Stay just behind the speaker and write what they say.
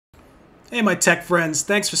Hey my tech friends,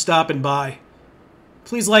 thanks for stopping by.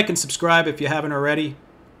 Please like and subscribe if you haven't already.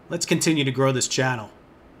 Let's continue to grow this channel.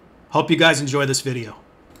 Hope you guys enjoy this video.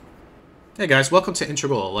 Hey guys, welcome to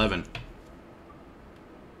Integral 11.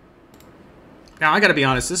 Now I gotta be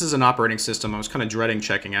honest, this is an operating system I was kind of dreading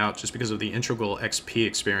checking out just because of the Integral XP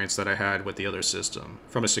experience that I had with the other system,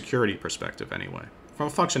 from a security perspective anyway. From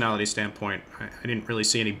a functionality standpoint, I didn't really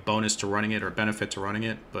see any bonus to running it or benefit to running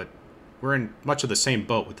it, but we're in much of the same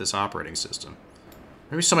boat with this operating system.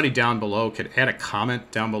 Maybe somebody down below could add a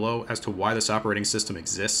comment down below as to why this operating system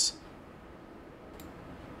exists.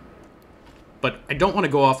 But I don't want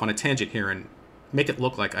to go off on a tangent here and make it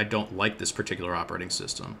look like I don't like this particular operating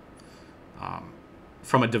system.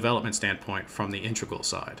 From a development standpoint, from the integral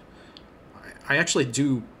side. I actually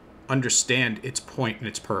do understand its point and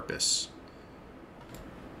its purpose.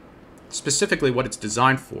 Specifically what it's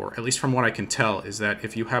designed for, at least from what I can tell, is that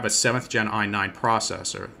if you have a 7th gen i9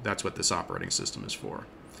 processor, that's what this operating system is for.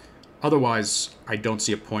 Otherwise, I don't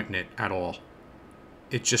see a point in it at all.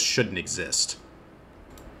 It just shouldn't exist.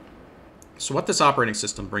 So what this operating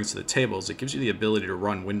system brings to the table is it gives you the ability to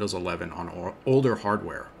run Windows 11 on older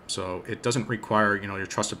hardware. So it doesn't require, your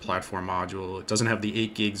trusted platform module. It doesn't have the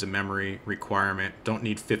 8 gigs of memory requirement. Don't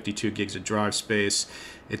need 52 gigs of drive space.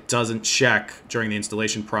 It doesn't check during the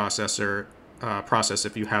installation process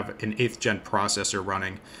if you have an 8th gen processor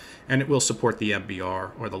running, and it will support the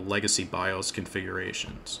MBR or the legacy BIOS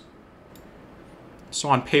configurations. So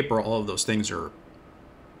on paper, all of those things are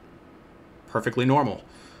perfectly normal.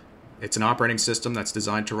 It's an operating system that's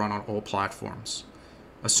designed to run on all platforms,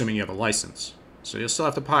 assuming you have a license. So you'll still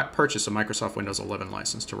have to purchase a Microsoft Windows 11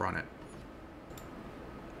 license to run it.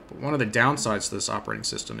 But one of the downsides to this operating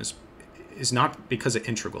system is not because of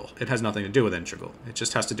Integral. It has nothing to do with Integral. It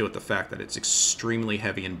just has to do with the fact that it's extremely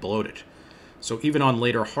heavy and bloated. So even on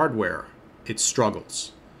later hardware, it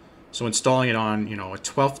struggles. So installing it on, a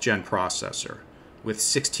 12th gen processor with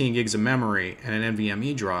 16 gigs of memory and an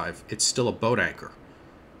NVMe drive, it's still a boat anchor.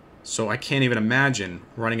 So I can't even imagine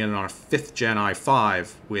running it on a 5th gen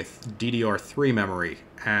i5 with DDR3 memory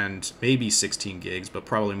and maybe 16 gigs, but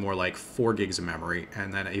probably more like 4 gigs of memory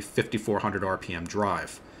and then a 5400 RPM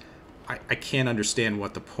drive. I can't understand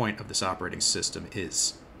what the point of this operating system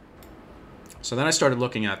is. So then I started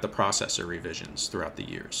looking at the processor revisions throughout the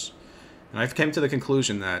years. And I've come to the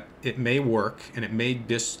conclusion that it may work and it may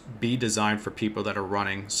be designed for people that are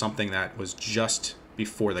running something that was just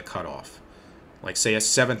before the cutoff. Like say a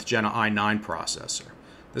 7th gen i9 processor.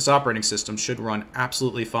 This operating system should run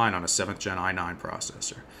absolutely fine on a 7th gen i9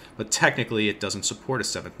 processor, but technically it doesn't support a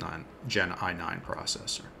 7th gen i9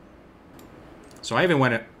 processor. So I even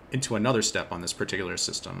went into another step on this particular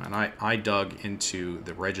system, and I dug into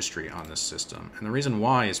the registry on this system. And the reason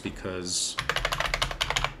why is because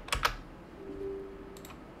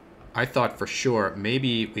I thought for sure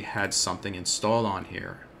maybe we had something installed on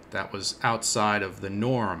here that was outside of the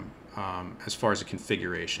norm as far as a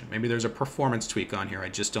configuration. Maybe there's a performance tweak on here I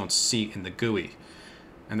just don't see in the GUI.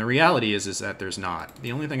 And the reality is that there's not.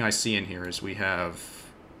 The only thing I see in here is we have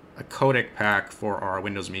a codec pack for our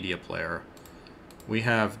Windows Media Player. We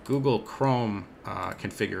have Google Chrome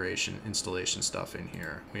configuration installation stuff in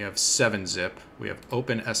here. We have 7-zip. We have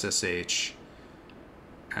OpenSSH.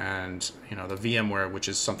 And, the VMware, which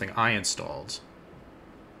is something I installed.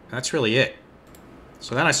 And that's really it.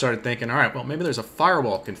 So then I started thinking, all right, well, maybe there's a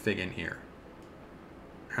firewall config in here.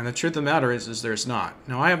 And the truth of the matter is there's not.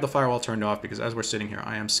 Now, I have the firewall turned off because as we're sitting here,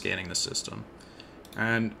 I am scanning the system.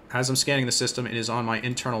 And as I'm scanning the system, it is on my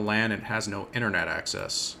internal LAN and has no internet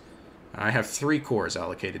access. I have 3 cores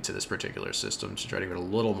allocated to this particular system to try to get a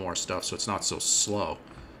little more stuff so it's not so slow.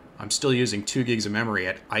 I'm still using 2 gigs of memory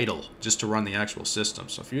at idle just to run the actual system.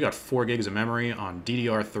 So if you got 4 gigs of memory on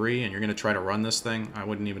DDR3 and you're going to try to run this thing, I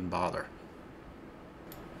wouldn't even bother.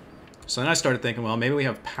 So then I started thinking, well, maybe we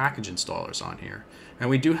have package installers on here. And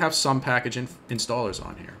we do have some package installers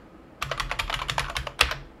on here.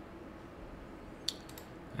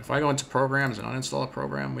 If I go into programs and uninstall a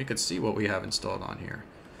program, we could see what we have installed on here.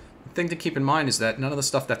 The thing to keep in mind is that none of the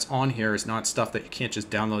stuff that's on here is not stuff that you can't just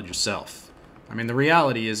download yourself. I mean, the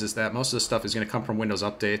reality is that most of the stuff is going to come from Windows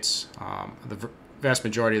updates. The vast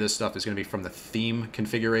majority of this stuff is going to be from the theme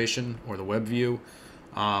configuration or the web view.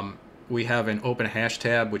 We have an open hash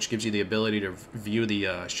tab, which gives you the ability to view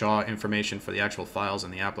the SHA information for the actual files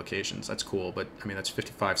and the applications. That's cool, but I mean, that's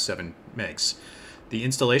 55.7 megs. The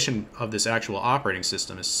installation of this actual operating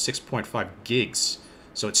system is 6.5 gigs,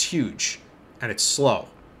 so it's huge, and it's slow.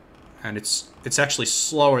 And it's actually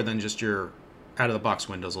slower than just your out-of-the-box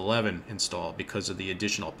Windows 11 install because of the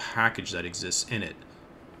additional package that exists in it.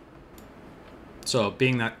 So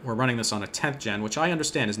being that we're running this on a 10th gen, which I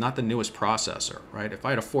understand is not the newest processor, right? If I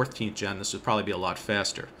had a 14th gen, this would probably be a lot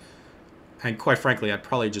faster. And quite frankly, I'd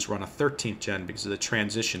probably just run a 13th gen because of the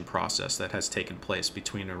transition process that has taken place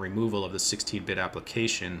between a removal of the 16-bit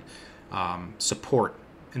application support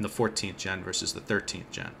in the 14th gen versus the 13th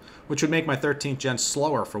gen, which would make my 13th gen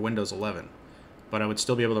slower for Windows 11. But I would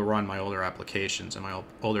still be able to run my older applications and my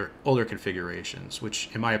older configurations, which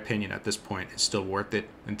in my opinion at this point is still worth it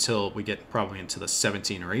until we get probably into the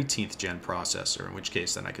 17th or 18th gen processor, in which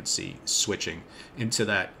case then I could see switching into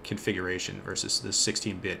that configuration versus the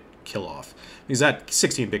 16-bit kill-off. Because that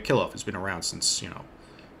 16-bit kill-off has been around since,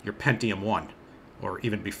 your Pentium 1 or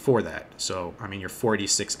even before that. So, I mean, your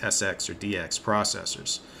 486SX or DX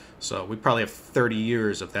processors. So we probably have 30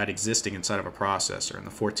 years of that existing inside of a processor, and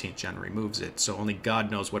the 14th gen removes it. So only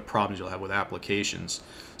God knows what problems you'll have with applications.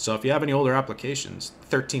 So if you have any older applications,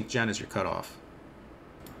 13th gen is your cutoff.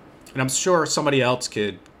 And I'm sure somebody else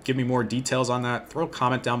could give me more details on that. Throw a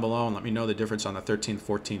comment down below and let me know the difference on the 13th,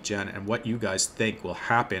 14th gen and what you guys think will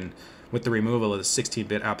happen with the removal of the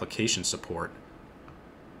 16-bit application support.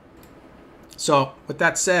 So with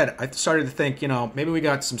that said, I started to think, maybe we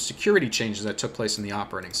got some security changes that took place in the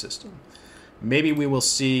operating system. Maybe we will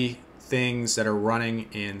see things that are running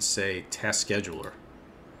in, say, Task Scheduler.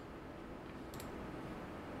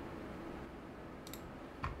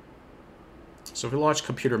 So if we launch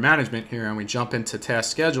Computer Management here and we jump into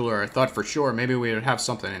Task Scheduler, I thought for sure maybe we would have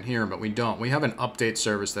something in here, but we don't. We have an update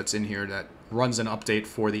service that's in here that runs an update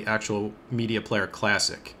for the actual Media Player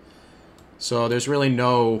Classic. So there's really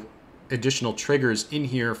no additional triggers in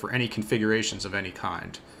here for any configurations of any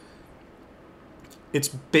kind. It's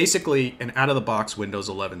basically an out-of-the-box Windows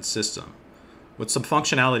 11 system with some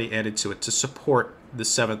functionality added to it to support the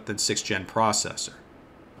 7th and 6th gen processor.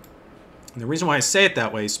 And the reason why I say it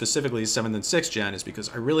that way, specifically 7th and 6th gen, is because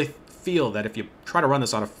I really feel that if you try to run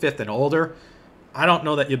this on a 5th and older, I don't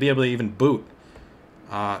know that you'll be able to even boot.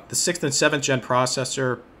 The 6th and 7th gen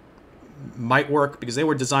processor might work because they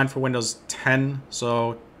were designed for Windows 10,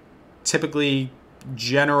 so typically,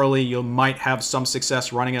 generally, you might have some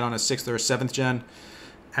success running it on a 6th or a 7th gen.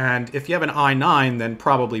 And if you have an i9, then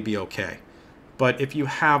probably be okay. But if you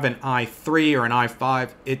have an i3 or an i5,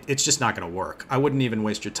 it's just not going to work. I wouldn't even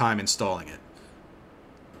waste your time installing it.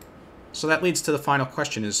 So that leads to the final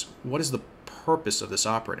question is, what is the purpose of this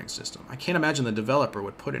operating system? I can't imagine the developer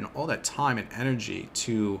would put in all that time and energy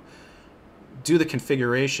to do the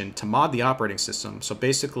configuration, to mod the operating system. So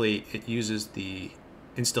basically, it uses the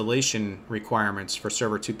installation requirements for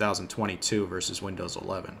Server 2022 versus Windows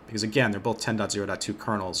 11. Because again, they're both 10.0.2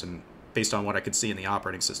 kernels, and based on what I could see in the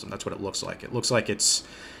operating system, that's what it looks like. It looks like it's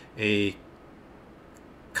a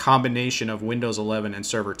combination of Windows 11 and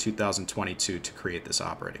Server 2022 to create this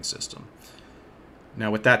operating system.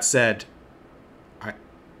 Now, with that said,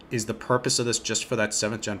 is the purpose of this just for that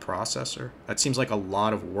 7th gen processor? That seems like a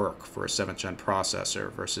lot of work for a 7th gen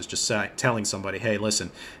processor versus just telling somebody, hey,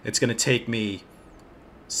 listen, it's going to take me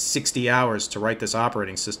 60 hours to write this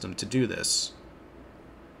operating system to do this,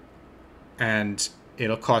 and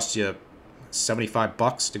it'll cost you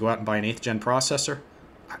 $75 to go out and buy an 8th gen processor.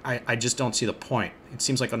 I just don't see the point. It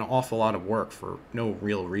seems like an awful lot of work for no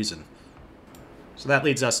real reason. So that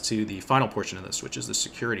leads us to the final portion of this, which is the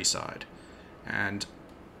security side. And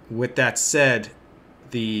with that said,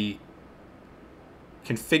 the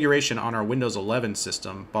configuration on our Windows 11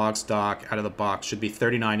 system, bog stock, out of the box, should be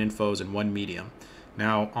 39 infos and 1 medium.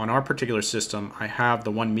 Now, on our particular system, I have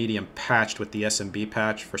the 1 medium patched with the SMB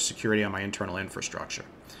patch for security on my internal infrastructure.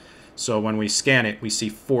 So when we scan it, we see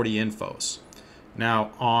 40 infos.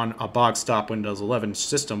 Now, on a bog stock Windows 11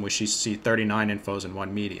 system, we should see 39 infos and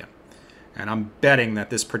 1 medium. And I'm betting that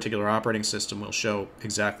this particular operating system will show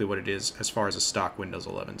exactly what it is as far as a stock Windows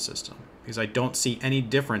 11 system. Because I don't see any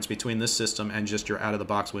difference between this system and just your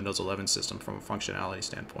out-of-the-box Windows 11 system from a functionality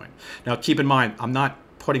standpoint. Now, keep in mind, I'm not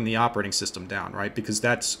putting the operating system down, right? Because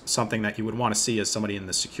that's something that you would want to see as somebody in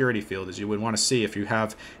the security field, is you would want to see if you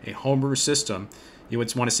have a homebrew system, you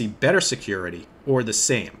would want to see better security or the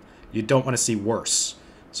same. You don't want to see worse.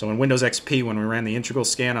 So in Windows XP, when we ran the integral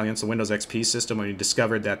scan against the Windows XP system, when we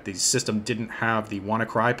discovered that the system didn't have the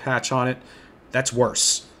WannaCry patch on it, that's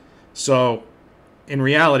worse. So in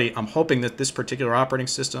reality, I'm hoping that this particular operating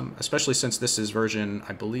system, especially since this is version,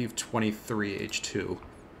 I believe, 23H2.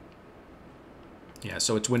 Yeah,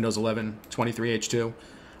 so it's Windows 11 23H2.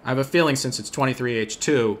 I have a feeling since it's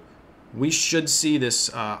 23H2, we should see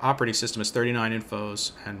this operating system as 39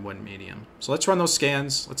 infos and 1 medium. So let's run those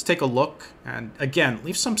scans. Let's take a look. And again,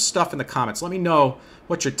 leave some stuff in the comments. Let me know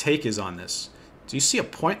what your take is on this. Do you see a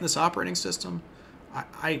point in this operating system?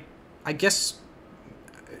 I guess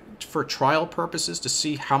for trial purposes to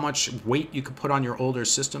see how much weight you could put on your older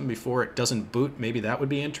system before it doesn't boot, maybe that would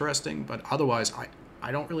be interesting. But otherwise,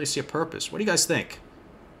 I don't really see a purpose. What do you guys think?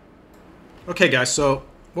 Okay, guys, so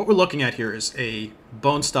what we're looking at here is a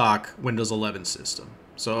bone stock Windows 11 system.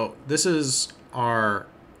 So this is our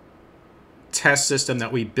test system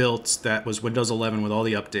that we built that was Windows 11 with all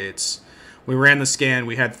the updates. We ran the scan.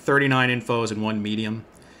 We had 39 infos and 1 medium.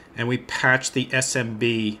 And we patched the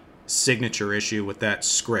SMB signature issue with that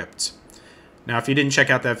script. Now, if you didn't check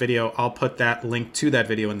out that video, I'll put that link to that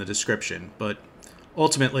video in the description. But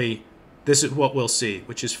ultimately, this is what we'll see,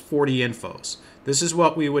 which is 40 infos. This is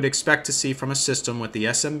what we would expect to see from a system with the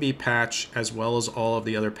SMB patch as well as all of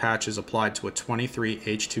the other patches applied to a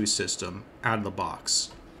 23H2 system out of the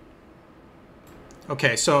box.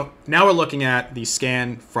 Okay, so now we're looking at the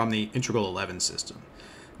scan from the Integral 11 system.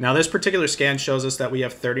 Now this particular scan shows us that we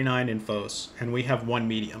have 39 infos and we have 1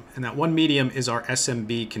 medium. And that 1 medium is our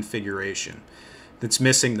SMB configuration that's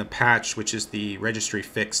missing the patch, which is the registry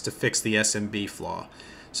fix to fix the SMB flaw.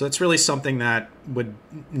 So it's really something that would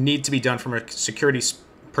need to be done from a security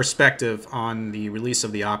perspective on the release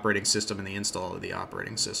of the operating system and the install of the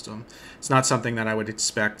operating system. It's not something that I would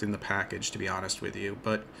expect in the package, to be honest with you,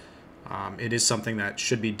 but it is something that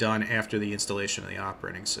should be done after the installation of the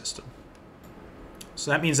operating system. So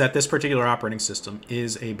that means that this particular operating system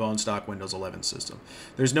is a bone stock Windows 11 system.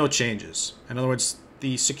 There's no changes. In other words,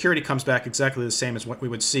 the security comes back exactly the same as what we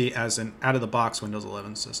would see as an out-of-the-box Windows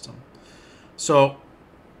 11 system. So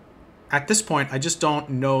at this point, I just don't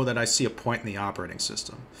know that I see a point in the operating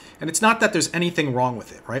system. And it's not that there's anything wrong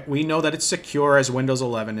with it, right? We know that it's secure as Windows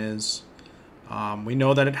 11 is. We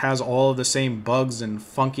know that it has all of the same bugs and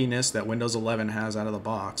funkiness that Windows 11 has out of the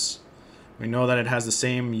box. We know that it has the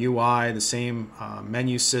same UI, the same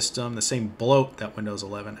menu system, the same bloat that Windows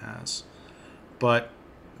 11 has. But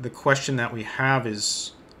the question that we have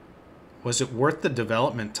is, was it worth the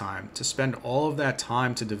development time to spend all of that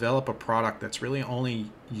time to develop a product that's really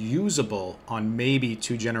only usable on maybe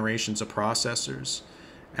 2 generations of processors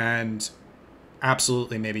and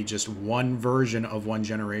absolutely maybe just one version of 1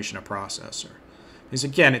 generation of processor? Because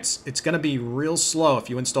again, it's going to be real slow if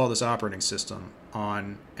you install this operating system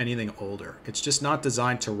on anything older. It's just not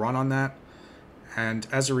designed to run on that. And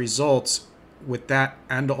as a result, with that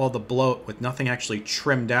and all the bloat, with nothing actually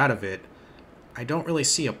trimmed out of it, I don't really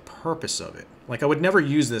see a purpose of it. Like, I would never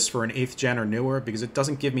use this for an 8th gen or newer because it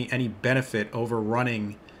doesn't give me any benefit over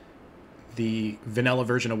running the vanilla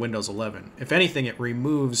version of Windows 11. If anything, it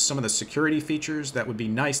removes some of the security features that would be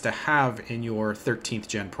nice to have in your 13th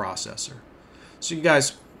gen processor. So you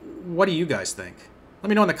guys, what do you guys think? Let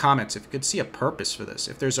me know in the comments if you could see a purpose for this,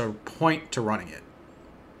 if there's a point to running it.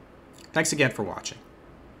 Thanks again for watching.